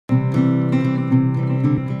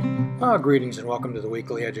Greetings and welcome to the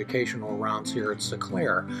weekly educational rounds here at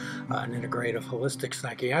Sinclair, an integrative holistic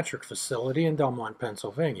psychiatric facility in Delmont,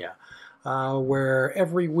 Pennsylvania, where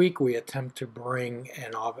every week we attempt to bring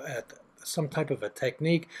some type of a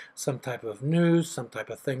technique, some type of news, some type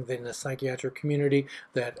of thing in the psychiatric community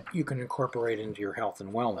that you can incorporate into your health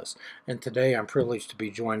and wellness. And today I'm privileged to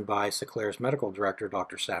be joined by Sinclair's medical director,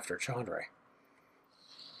 Dr. Safdar Chaudhary.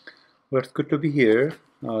 Well, it's good to be here.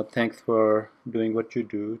 Thanks for doing what you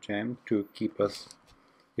do, Jim, to keep us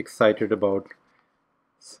excited about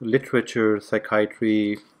literature,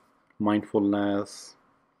 psychiatry, mindfulness.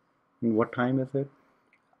 And what time is it?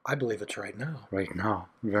 I believe it's right now. Right now.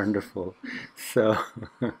 Wonderful. So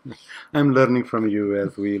I'm learning from you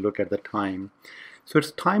as we look at the time. So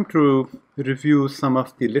it's time to review some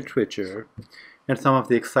of the literature and some of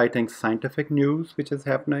the exciting scientific news which is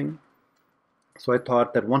happening. So I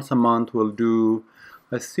thought that once a month we'll do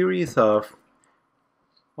a series of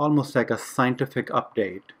almost like a scientific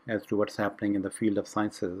update as to what's happening in the field of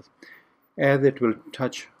sciences as it will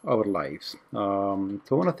touch our lives. So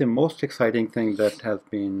one of the most exciting things that has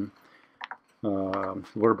been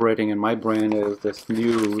reverberating in my brain is this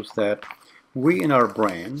news that we in our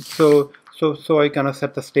brain, so I kind of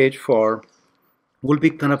set the stage for, we'll be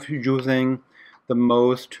kind of using the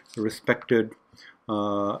most respected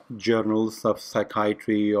journals of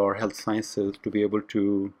psychiatry or health sciences to be able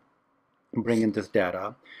to bring in this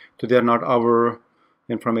data. So they're not our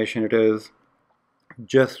information, it is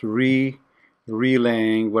just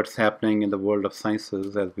relaying what's happening in the world of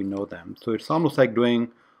sciences as we know them. So it's almost like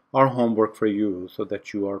doing our homework for you so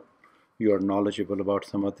that you are knowledgeable about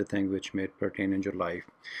some of the things which may pertain in your life.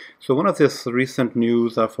 So one of this recent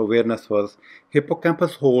news of awareness was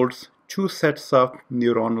hippocampus holds 2 sets of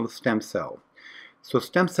neuronal stem cells. So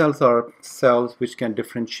stem cells are cells which can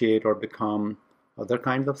differentiate or become other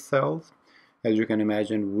kinds of cells. As you can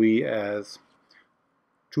imagine, we as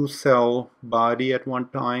 2-cell body at one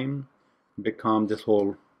time become this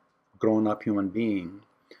whole grown-up human being.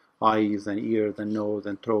 Eyes and ears and nose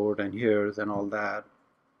and throat and ears and all that.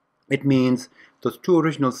 It means those 2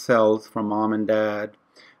 original cells from mom and dad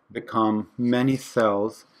become many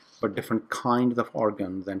cells but different kinds of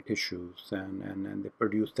organs and tissues, and they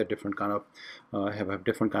produce the different kind of, have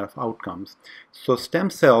different kind of outcomes. So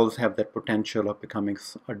stem cells have that potential of becoming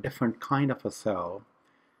a different kind of a cell.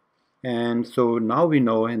 And so now we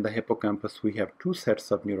know in the hippocampus we have 2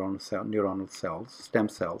 sets of neuronal cells, stem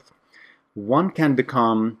cells. One can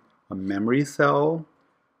become a memory cell,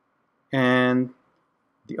 and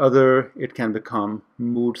the other, it can become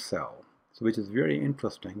mood cell, so which is very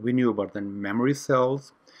interesting. We knew about the memory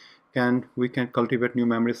cells, and we can cultivate new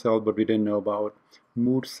memory cells, but we didn't know about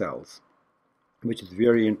mood cells, which is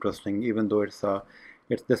very interesting. Even though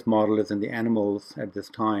this model is in the animals at this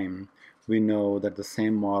time, we know that the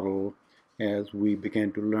same model, as we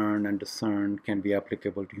begin to learn and discern, can be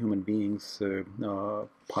applicable to human beings'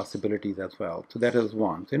 possibilities as well. So that is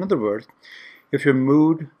one. So in other words, if your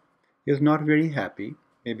mood is not very happy,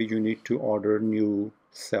 maybe you need to order new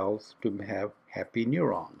cells to have happy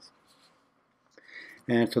neurons.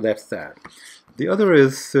 And so that's that. The other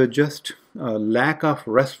is just lack of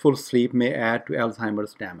restful sleep may add to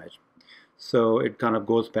Alzheimer's damage. So it kind of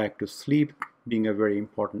goes back to sleep being a very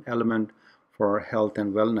important element for health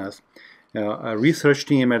and wellness. A research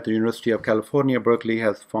team at the University of California, Berkeley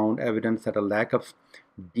has found evidence that a lack of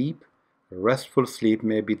deep, restful sleep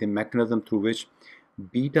may be the mechanism through which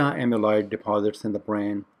beta amyloid deposits in the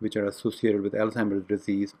brain, which are associated with Alzheimer's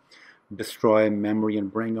disease, destroy memory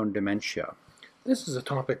and bring on dementia. This is a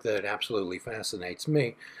topic that absolutely fascinates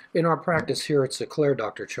me. In our practice here at Sinclair,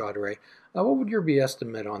 Dr. Chaudhary, what would your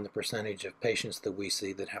estimate on the percentage of patients that we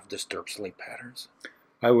see that have disturbed sleep patterns?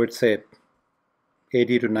 I would say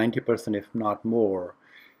 80 to 90%, if not more.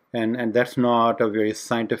 And that's not a very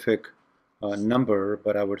scientific number,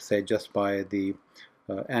 but I would say just by the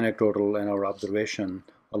anecdotal and our observation,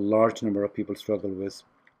 a large number of people struggle with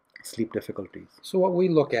sleep difficulties. So what we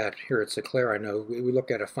look at here at Sinclair, I know we look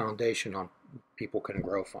at a foundation on people can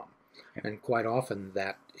grow from. Yeah. And quite often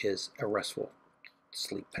that is a restful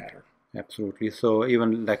sleep pattern. Absolutely. So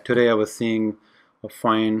even like today I was seeing a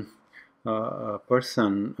fine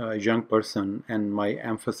person, a young person, and my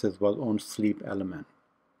emphasis was on sleep element.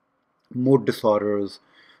 Mood disorders,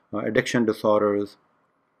 addiction disorders,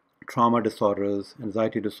 trauma disorders,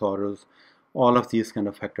 anxiety disorders, all of these can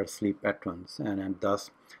affect our sleep patterns, and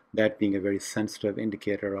thus that being a very sensitive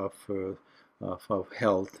indicator of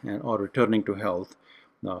health or returning to health,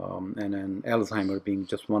 and then Alzheimer being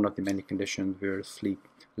just one of the many conditions where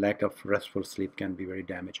lack of restful sleep can be very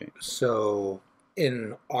damaging. So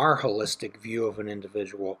in our holistic view of an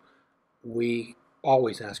individual, we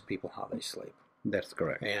always ask people how they sleep That's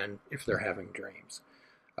correct. and if they're having dreams,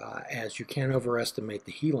 as you can't overestimate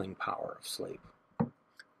the healing power of sleep.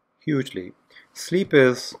 Hugely. Sleep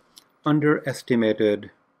is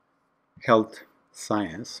underestimated health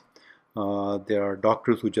science. There are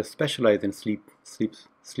doctors who just specialize in sleep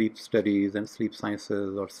studies and sleep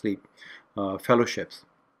sciences or sleep fellowships.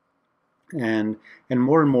 And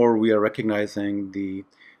more and more we are recognizing the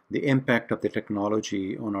impact of the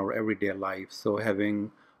technology on our everyday life. So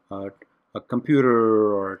having a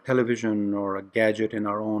computer or a television or a gadget in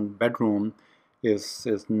our own bedroom is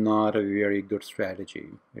not a very good strategy.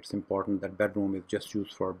 It's important that bedroom is just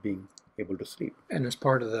used for being able to sleep. And as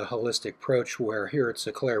part of the holistic approach, where here at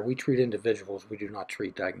Seclair we treat individuals, we do not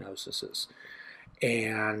treat diagnoses.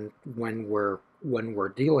 And when we're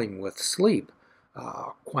dealing with sleep,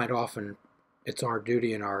 quite often it's our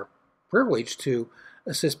duty and our privilege to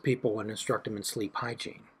assist people and instruct them in sleep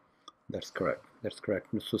hygiene. That's correct. That's correct.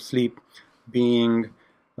 So sleep being,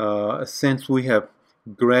 since we have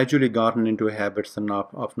gradually gotten into habits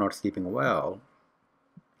of not sleeping well,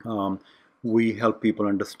 we help people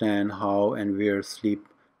understand how and where sleep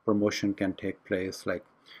promotion can take place, like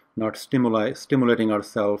not stimulating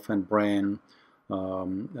ourselves and brain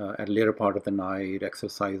at later part of the night,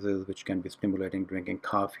 exercises which can be stimulating, drinking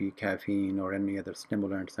coffee, caffeine, or any other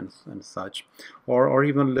stimulants and such, or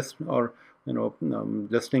even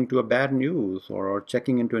listening to a bad news or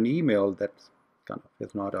checking into an email that kind of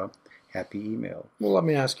is not a happy email. Well, let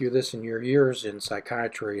me ask you this: in your years in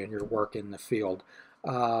psychiatry and your work in the field,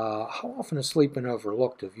 how often has sleep been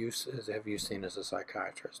overlooked? Have you seen as a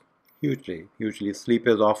psychiatrist? Hugely. Sleep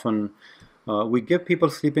is often, we give people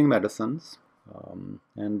sleeping medicines,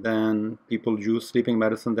 and then people use sleeping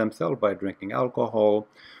medicine themselves by drinking alcohol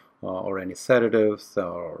or any sedatives,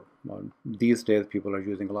 or these days people are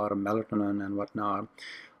using a lot of melatonin and whatnot.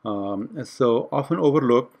 So often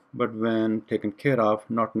overlooked, but when taken care of,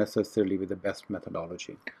 not necessarily with the best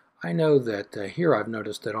methodology. I know that here I've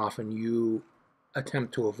noticed that often you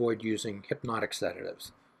attempt to avoid using hypnotic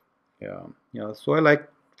sedatives. Yeah. So I like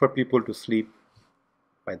for people to sleep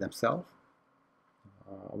by themselves.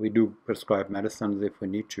 We do prescribe medicines if we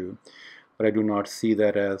need to, but I do not see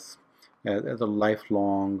that as a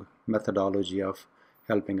lifelong methodology of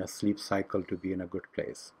helping a sleep cycle to be in a good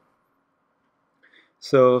place.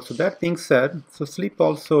 So that being said, so sleep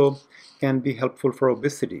also can be helpful for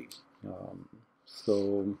obesity.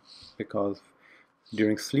 So because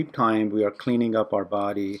during sleep time we are cleaning up our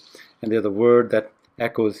body, and there's a word that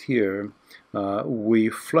echoes here. We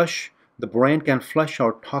flush. The brain can flush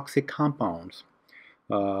out toxic compounds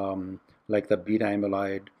like the beta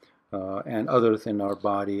amyloid and others in our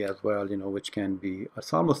body as well, which can be,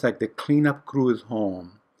 it's almost like the cleanup crew is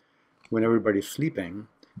home when everybody's sleeping.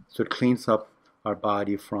 So it cleans up our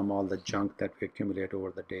body from all the junk that we accumulate over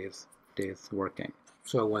the days working.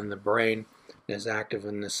 So when the brain is active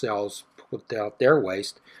and the cells put out their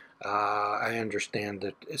waste, I understand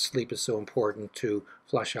that sleep is so important to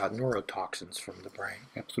flush out neurotoxins from the brain.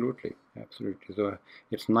 Absolutely. So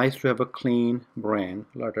it's nice to have a clean brain,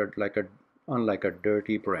 unlike a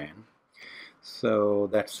dirty brain. So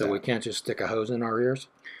that's so we can't just stick a hose in our ears.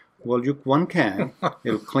 Well, one can.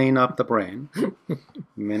 It'll clean up the brain. You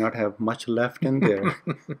may not have much left in there.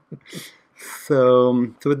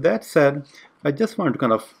 So with that said, I just wanted to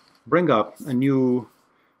kind of bring up a new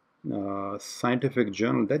scientific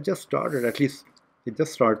journal that just started. At least it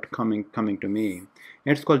just started coming to me,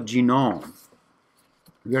 and it's called Genome.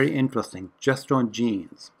 Very interesting, just on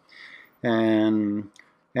genes. And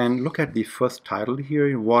look at the first title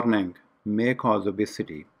here: warning, may cause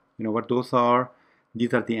obesity. You know what those are?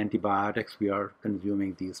 These are the antibiotics we are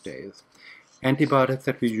consuming these days. Antibiotics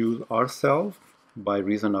that we use ourselves by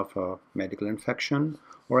reason of a medical infection,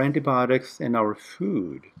 or antibiotics in our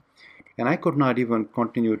food. And I could not even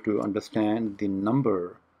continue to understand the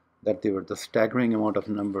number that they were, the staggering amount of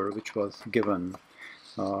number which was given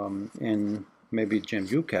in, maybe Jim,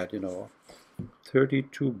 you cat,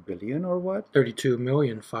 32 billion or what?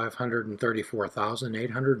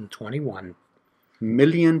 32,534,821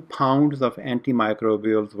 million pounds of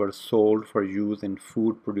antimicrobials were sold for use in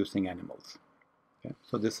food producing animals. Okay?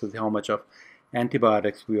 So this is how much of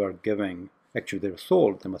antibiotics we are giving. Actually, they're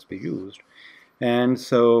sold, they must be used. And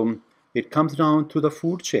so it comes down to the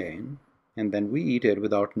food chain, and then we eat it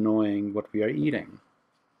without knowing what we are eating.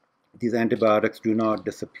 These antibiotics do not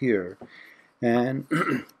disappear, and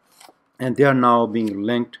and they are now being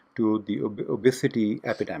linked to the obesity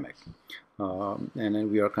epidemic. And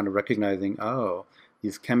then we are kind of recognizing,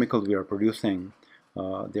 these chemicals we are producing,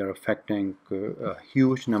 they are affecting a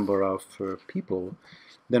huge number of people.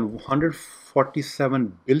 Then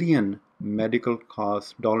 147 billion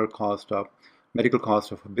dollar cost of medical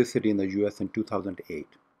cost of obesity in the U.S. in 2008.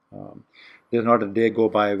 There's not a day go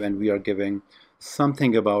by when we are giving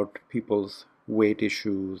something about people's weight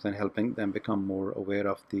issues and helping them become more aware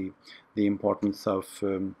of the importance of,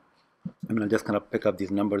 I'll just kind of pick up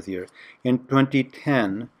these numbers here. In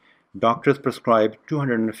 2010, doctors prescribed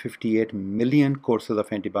 258 million courses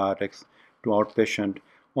of antibiotics to outpatient.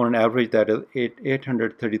 On an average, that is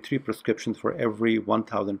 833 prescriptions for every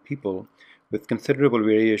 1,000 people, with considerable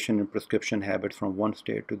variation in prescription habits from one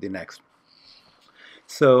state to the next.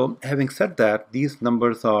 So having said that, these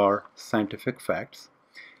numbers are scientific facts,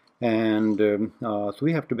 and so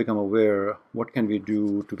we have to become aware what can we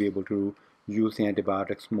do to be able to use the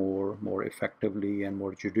antibiotics more effectively and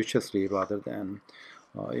more judiciously, rather than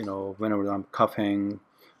whenever I'm coughing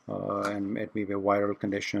and it may be a viral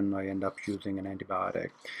condition, I end up using an antibiotic.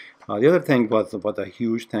 The other thing was a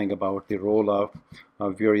huge thing about the role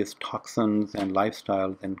of various toxins and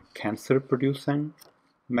lifestyle in cancer-producing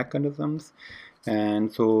mechanisms.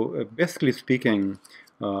 And so basically speaking,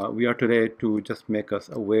 we are today to just make us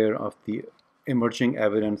aware of the emerging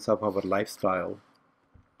evidence of our lifestyle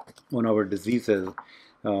on our diseases.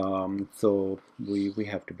 So we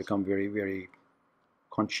have to become very, very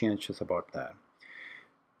conscientious about that.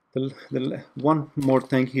 The one more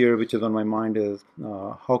thing here which is on my mind is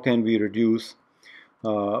how can we reduce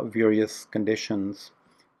various conditions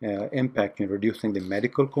impact in reducing the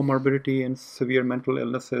medical comorbidity in severe mental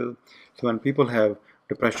illnesses. So when people have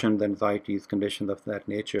depression, anxieties, conditions of that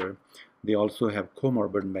nature, they also have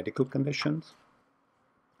comorbid medical conditions.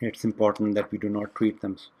 It's important that we do not treat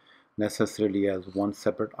them necessarily as one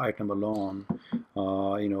separate item alone.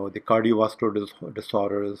 The cardiovascular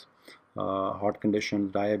disorders, heart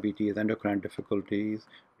conditions, diabetes, endocrine difficulties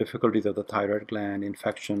of the thyroid gland,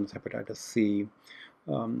 infections, hepatitis C,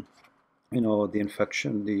 the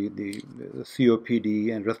infection, the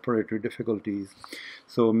COPD and respiratory difficulties.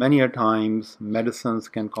 So many a times medicines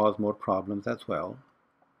can cause more problems as well,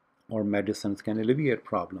 or medicines can alleviate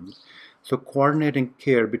problems. So coordinating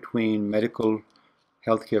care between medical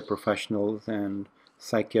healthcare professionals and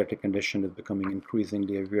psychiatric condition is becoming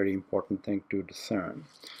increasingly a very important thing to discern.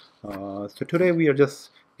 So today we are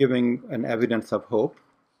just giving an evidence of hope,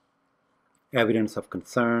 evidence of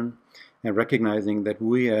concern, and recognizing that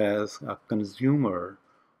we as a consumer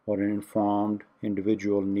or an informed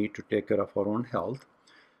individual need to take care of our own health,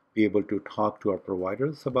 be able to talk to our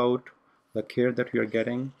providers about the care that we are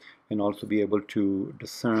getting, and also be able to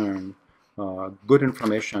discern good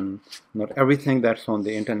information. Not everything that's on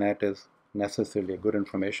the internet is necessarily good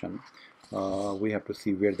information. We have to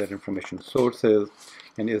see where that information source is,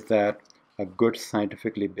 and is that a good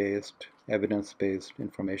scientifically based, evidence-based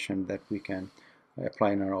information that we can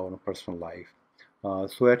apply in our own personal life.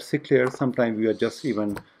 So at Sinclair, sometimes we are just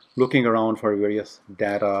even looking around for various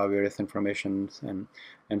data, various informations,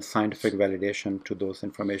 and scientific validation to those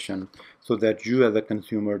information, so that you as a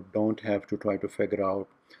consumer don't have to try to figure out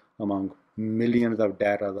among millions of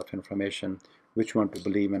data of information which one to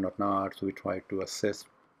believe in or not. So we try to assist,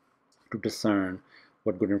 to discern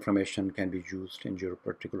what good information can be used in your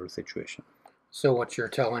particular situation. So what you're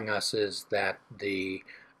telling us is that the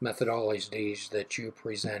methodologies that you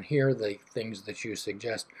present here, the things that you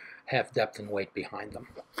suggest, have depth and weight behind them.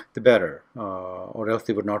 The better, or else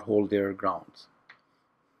they would not hold their grounds.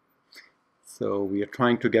 So we are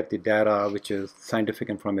trying to get the data, which is scientific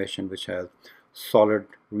information, which has solid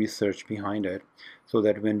research behind it, so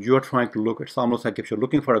that when you're trying to look, it's almost like if you're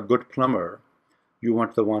looking for a good plumber, you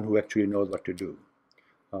want the one who actually knows what to do.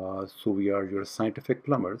 So we are your scientific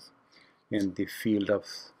plumbers in the field of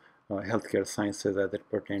healthcare sciences as it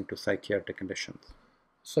pertains to psychiatric conditions.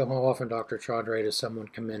 So how often, Dr. Chaudhary, does someone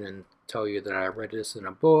come in and tell you that I read this in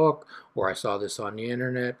a book, or I saw this on the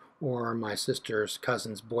internet, or my sister's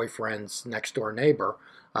cousin's boyfriend's next door neighbor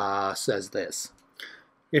says this?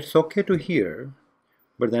 It's okay to hear,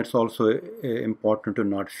 but that's also important to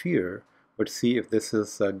not fear, but see if this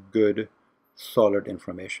is a good, solid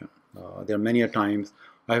information. There are many a times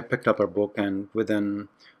I have picked up a book, and within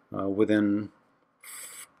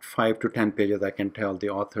 5 to 10 pages, I can tell the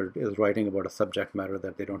author is writing about a subject matter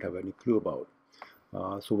that they don't have any clue about.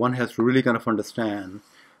 So one has to really kind of understand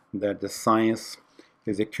that the science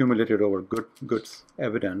is accumulated over good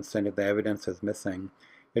evidence, and if the evidence is missing,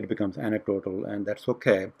 it becomes anecdotal, and that's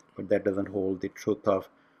okay, but that doesn't hold the truth of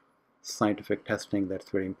scientific testing. That's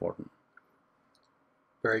very important.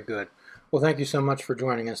 Very good. Well, thank you so much for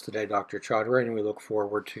joining us today, Dr. Chaudhary, and we look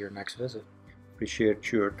forward to your next visit. Appreciate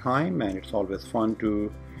your time, and it's always fun to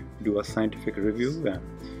do a scientific review and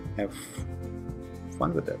have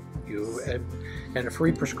fun with it. And a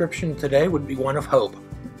free prescription today would be one of hope.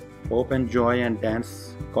 hope, enjoy, and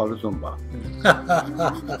dance called Zumba.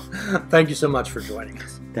 Thank you so much for joining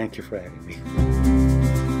us. Thank you for having me.